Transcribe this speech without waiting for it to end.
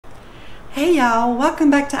Hey y'all, welcome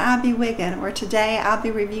back to I'll Be Wiggin', where today I'll be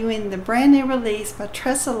reviewing the brand new release by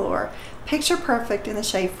TressAllure, Picture Perfect in the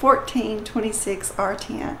shade 1426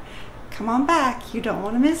 R10. Come on back, you don't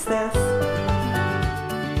want to miss this.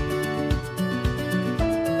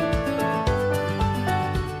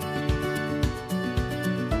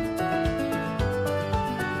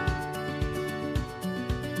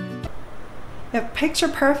 If Picture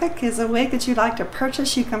Perfect is a wig that you'd like to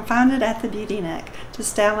purchase, you can find it at the Beauty Nook.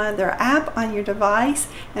 Just download their app on your device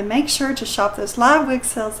and make sure to shop those live wig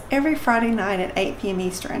sales every Friday night at 8 p.m.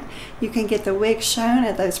 Eastern. You can get the wigs shown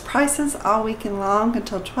at those prices all weekend long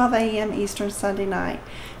until 12 a.m. Eastern Sunday night.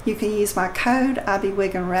 You can use my code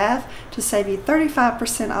IBWigginRev to save you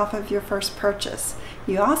 35% off of your first purchase.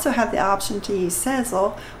 You also have the option to use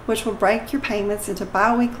Sezzle, which will break your payments into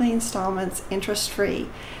bi-weekly installments interest-free.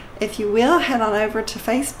 If you will, head on over to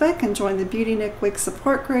Facebook and join the Beauty Nook Wig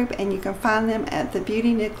Support Group, and you can find them at the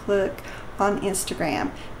Beauty Nook Look on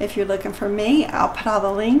Instagram. If you're looking for me, I'll put all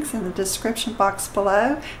the links in the description box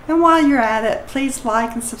below. And while you're at it, please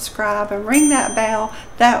like and subscribe and ring that bell.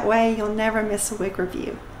 That way you'll never miss a wig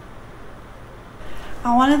review.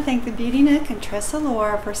 I want to thank the Beauty Nook and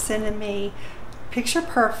TressAllure for sending me Picture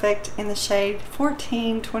Perfect in the shade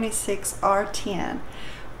 1426 R10.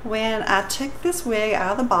 When I took this wig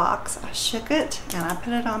out of the box, I shook it and I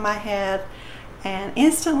put it on my head, and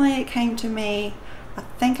instantly it came to me, I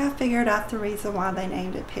think I figured out the reason why they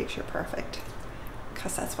named it Picture Perfect.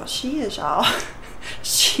 Because that's what she is, y'all.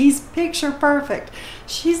 She's picture perfect.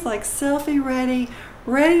 She's like selfie ready,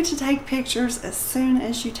 ready to take pictures as soon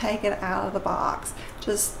as you take it out of the box.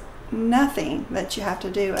 Just nothing that you have to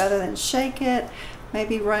do other than shake it,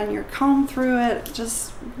 maybe run your comb through it.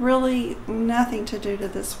 Just really nothing to do to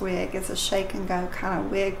this wig. It's a shake and go kind of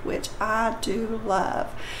wig, which I do love.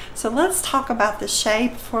 So let's talk about the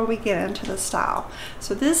shade before we get into the style.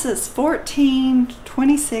 So this is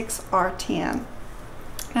 1426 R10.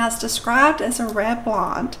 Now it's described as a red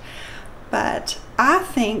blonde, but I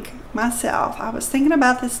think myself, I was thinking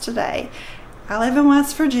about this today. I live in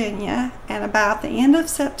West Virginia, and about the end of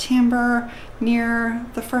September, near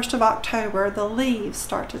the 1st of October, the leaves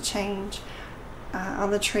start to change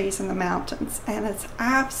on the trees in the mountains, and it's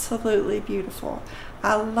absolutely beautiful.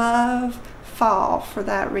 I love fall for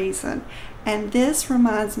that reason, and this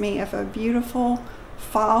reminds me of a beautiful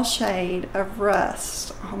fall shade of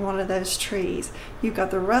rust on one of those trees. You've got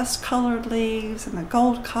the rust colored leaves and the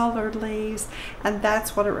gold colored leaves, and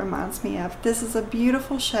that's what it reminds me of. This is a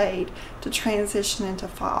beautiful shade to transition into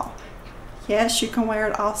fall. Yes, you can wear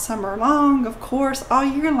it all summer long, of course, all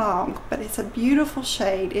year long, but it's a beautiful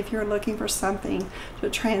shade if you're looking for something to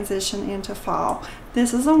transition into fall.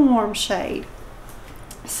 This is a warm shade.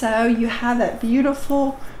 So you have that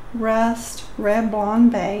beautiful rust red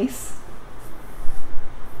blonde base,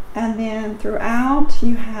 and then throughout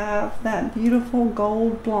you have that beautiful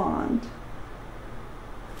gold blonde.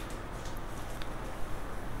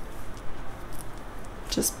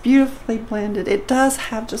 Just beautifully blended. It does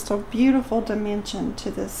have just a beautiful dimension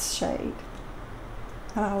to this shade.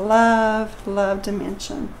 And I love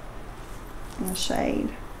dimension in the shade.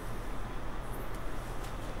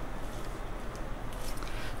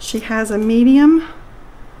 She has a medium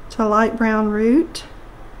to light brown root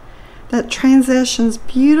that transitions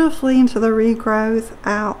beautifully into the regrowth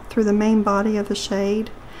out through the main body of the shade.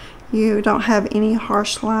 You don't have any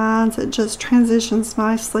harsh lines. It just transitions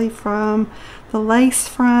nicely from the lace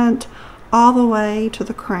front all the way to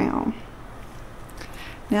the crown.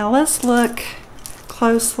 Now let's look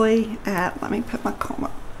closely at, let me put my comb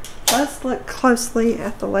up. Let's look closely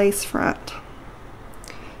at the lace front.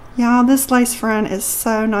 Y'all, this lace front is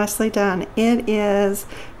so nicely done. It is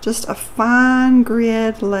just a fine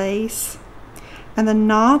grid lace, and the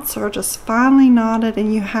knots are just finely knotted,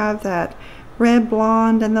 and you have that red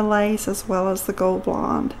blonde in the lace as well as the gold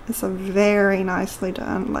blonde. It's a very nicely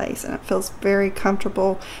done lace, and it feels very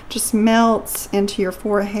comfortable. Just melts into your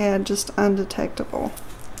forehead, just undetectable.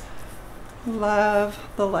 Love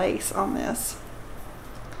the lace on this.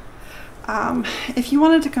 If you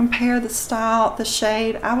wanted to compare the style, the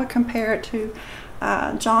shade, I would compare it to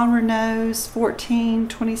John Renault's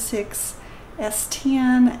 1426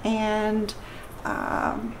 S10 and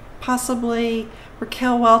possibly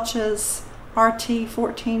Raquel Welch's RT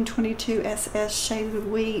 1422 SS Shaded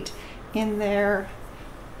Wheat in their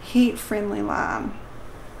heat friendly line.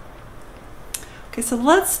 Okay, so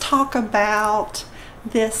let's talk about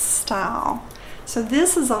this style. So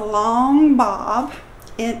this is a long bob.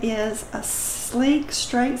 It is a sleek,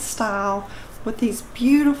 straight style with these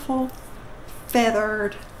beautiful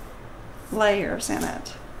feathered layers in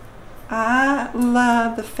it. I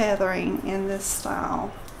love the feathering in this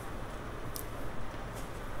style.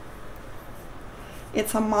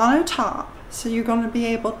 It's a mono top, so you're going to be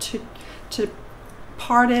able to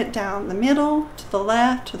part it down the middle, to the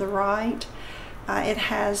left, to the right. It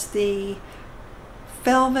has the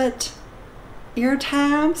velvet ear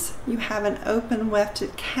tabs. You have an open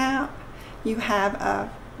wefted cap. You have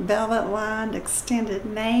a velvet lined extended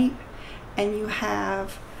nape, and you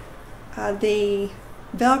have the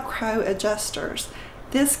Velcro adjusters.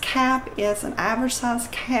 This cap is an average size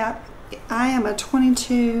cap. I am a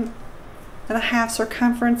 22.5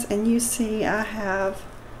 circumference, and you see I have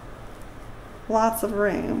lots of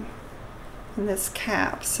room in this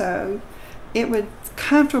cap, so it would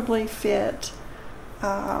comfortably fit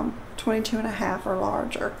 22.5 or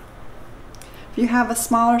larger. If you have a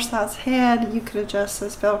smaller size head, you could adjust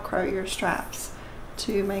those Velcro ear straps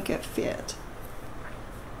to make it fit.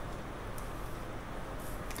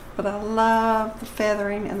 But I love the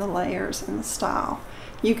feathering and the layers and the style.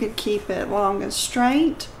 You could keep it long and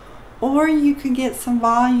straight, or you could get some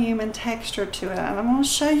volume and texture to it. And I'm going to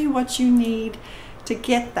show you what you need to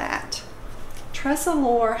get that.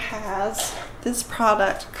 TressAllure has this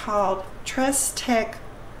product called Tress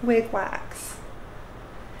Wig Wax.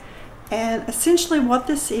 And essentially what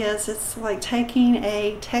this is, it's like taking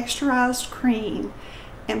a texturized cream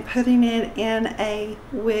and putting it in a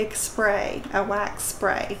wig spray, a wax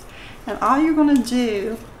spray. And all you're going to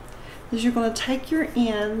do is you're going to take your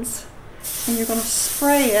ends and you're going to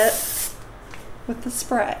spray it with the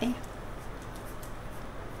spray.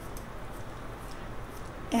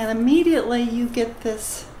 And immediately you get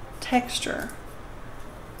this texture.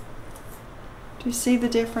 Do you see the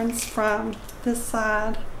difference from this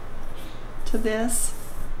side to this?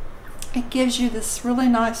 It gives you this really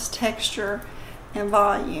nice texture and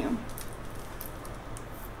volume.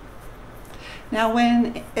 Now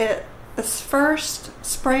when it is first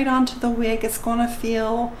sprayed onto the wig, it's going to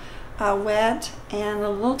feel wet and a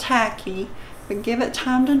little tacky, but give it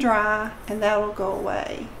time to dry and that'll go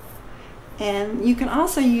away. And you can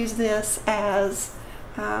also use this as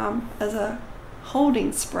a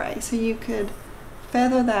holding spray, so you could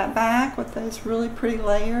feather that back with those really pretty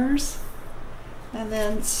layers and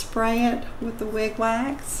then spray it with the wig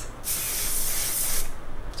wax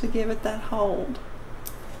to give it that hold.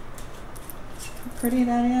 See how pretty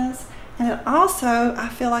that is? And it also, I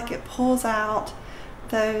feel like it pulls out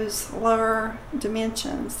those lower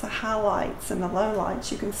dimensions, the highlights and the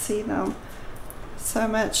lowlights. You can see them so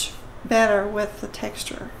much better with the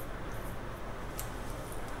texture.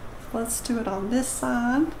 Let's do it on this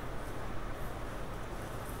side.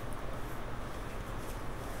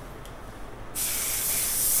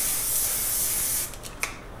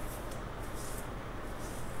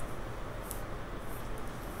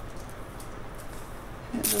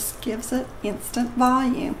 It just gives it instant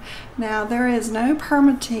volume. Now there is no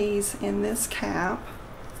permatease in this cap,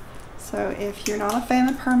 so if you're not a fan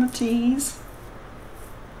of permatease,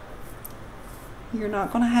 you're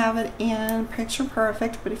not going to have it in Picture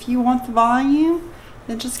Perfect. But if you want the volume,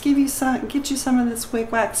 then just get you some of this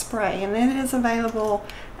wig wax spray, and it is available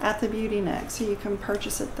at the Beauty Nook, so you can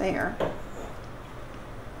purchase it there.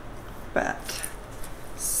 But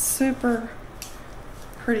super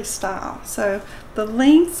pretty style. So the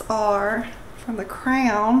lengths are, from the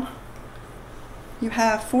crown you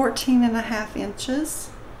have 14.5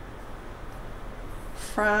 inches,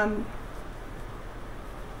 from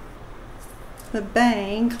the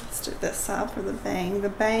bang, let's do this side for the bang. The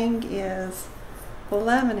bang is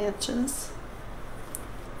 11 inches.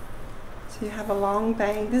 So you have a long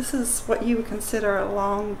bang. This is what you would consider a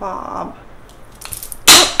long bob.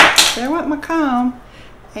 Oh, there went my comb.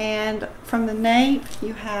 And from the nape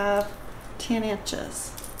you have 10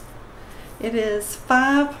 inches. It is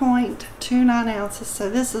 5.29 ounces, so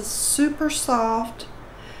this is super soft.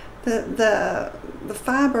 The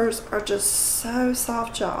fibers are just so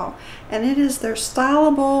soft, y'all, and it is their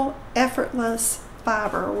stylable, effortless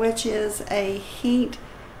fiber, which is a heat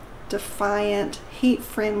defiant, heat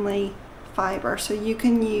friendly fiber. So you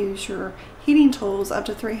can use your heating tools up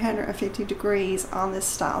to 350 degrees on this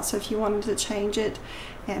style. So if you wanted to change it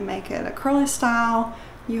and make it a curly style,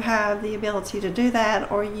 you have the ability to do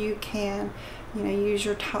that, or you can, use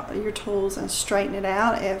your tools and straighten it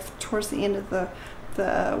out. If towards the end of the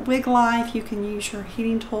wig life, you can use your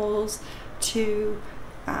heating tools to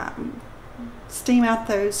steam out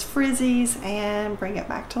those frizzies and bring it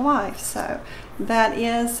back to life. So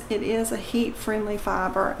it is a heat friendly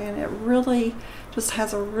fiber, and it really just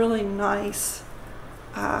has a really nice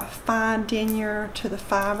fine denier to the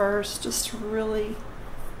fibers. Just really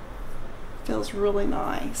feels really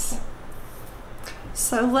nice.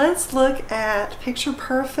 So let's look at Picture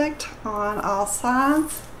Perfect on all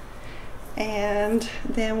sides. and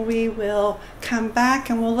then we will come back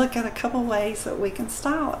and we'll look at a couple ways that we can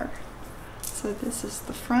style her. So this is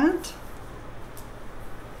the front.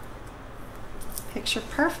 Picture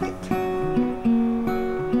perfect.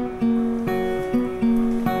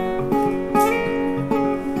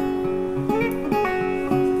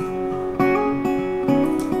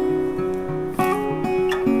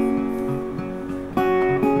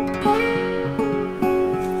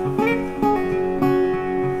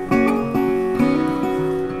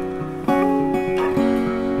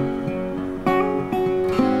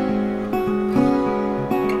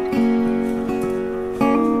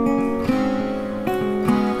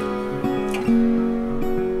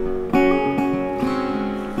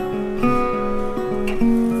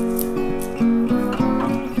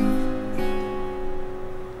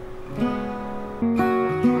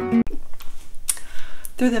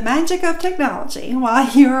 Through the magic of technology,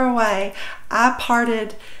 while you were away, I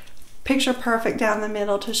parted Picture Perfect down the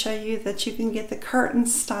middle to show you that you can get the curtain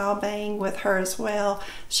style bang with her as well.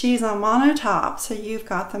 She's on mono top, so you've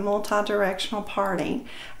got the multi-directional parting.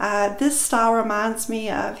 This style reminds me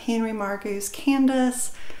of Henry Margou's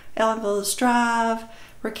Candace, Ellen Villas Drive,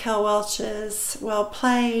 Raquel Welch's Well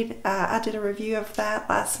Played. I did a review of that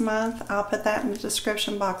last month. I'll put that in the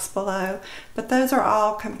description box below. But those are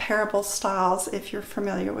all comparable styles if you're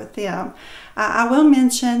familiar with them. I will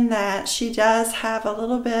mention that she does have a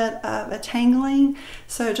little bit of a tangling,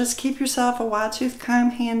 so just keep yourself a wide tooth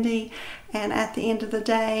comb handy, and at the end of the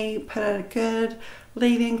day, put a good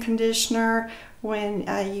leave-in conditioner when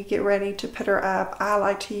you get ready to put her up. I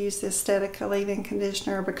like to use the Aesthetica leave-in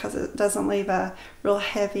conditioner because it doesn't leave a real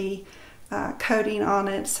heavy coating on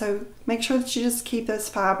it. So make sure that you just keep those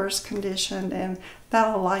fibers conditioned, and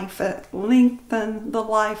that'll lengthen the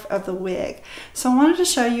life of the wig. So I wanted to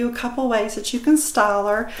show you a couple ways that you can style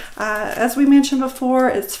her. As we mentioned before,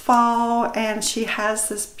 it's fall and she has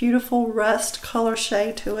this beautiful rust color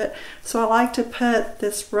shade to it. So I like to put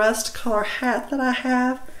this rust color hat that I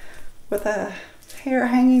have with a hair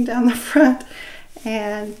hanging down the front.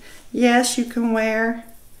 And yes, you can wear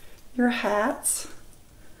your hats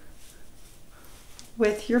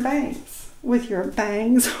with your bangs, with your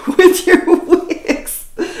wigs.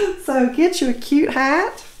 So get you a cute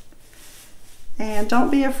hat and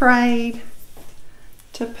don't be afraid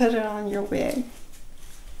to put it on your wig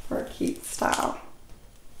for a cute style.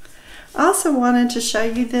 I also wanted to show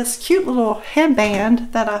you this cute little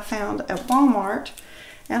headband that I found at Walmart.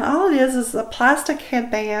 And all it is a plastic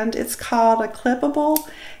headband. It's called a clippable,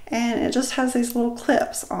 and it just has these little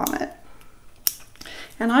clips on it.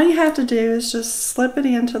 And all you have to do is just slip it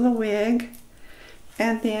into the wig,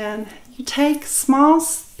 and then you take small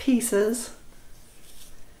pieces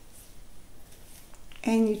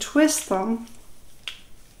and you twist them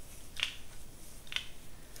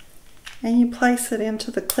and you place it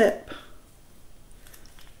into the clip.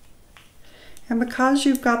 And because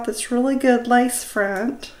you've got this really good lace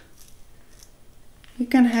front, you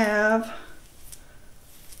can have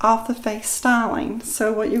off the face styling.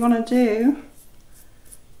 So what you're going to do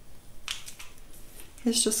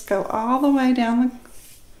is just go all the way down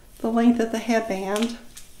the length of the headband,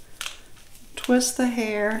 twist the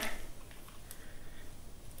hair,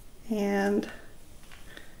 and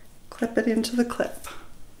clip it into the clip.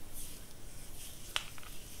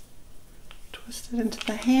 Twist it into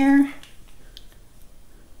the hair.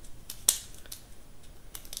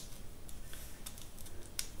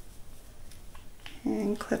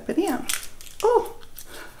 And clip it in. Oh!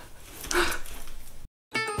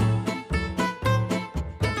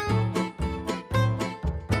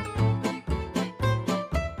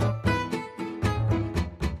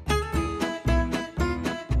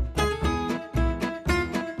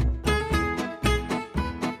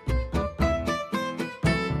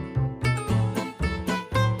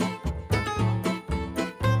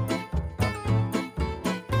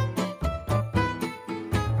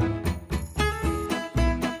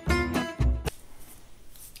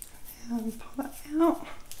 And pull it out,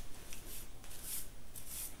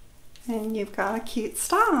 and you've got a cute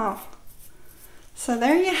style. So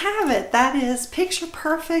there you have it. That is Picture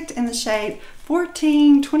Perfect in the shade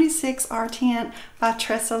 1426 R10 by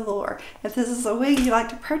TressAllure. If this is a wig you'd like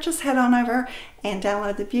to purchase, head on over and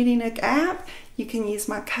download the Beauty Nook app. You can use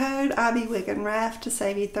my code IBWigandRef to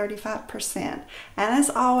save you 35%. And as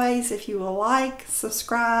always, if you will like,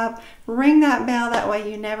 subscribe, ring that bell, that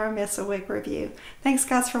way you never miss a wig review. Thanks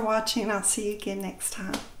guys for watching. I'll see you again next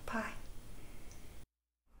time.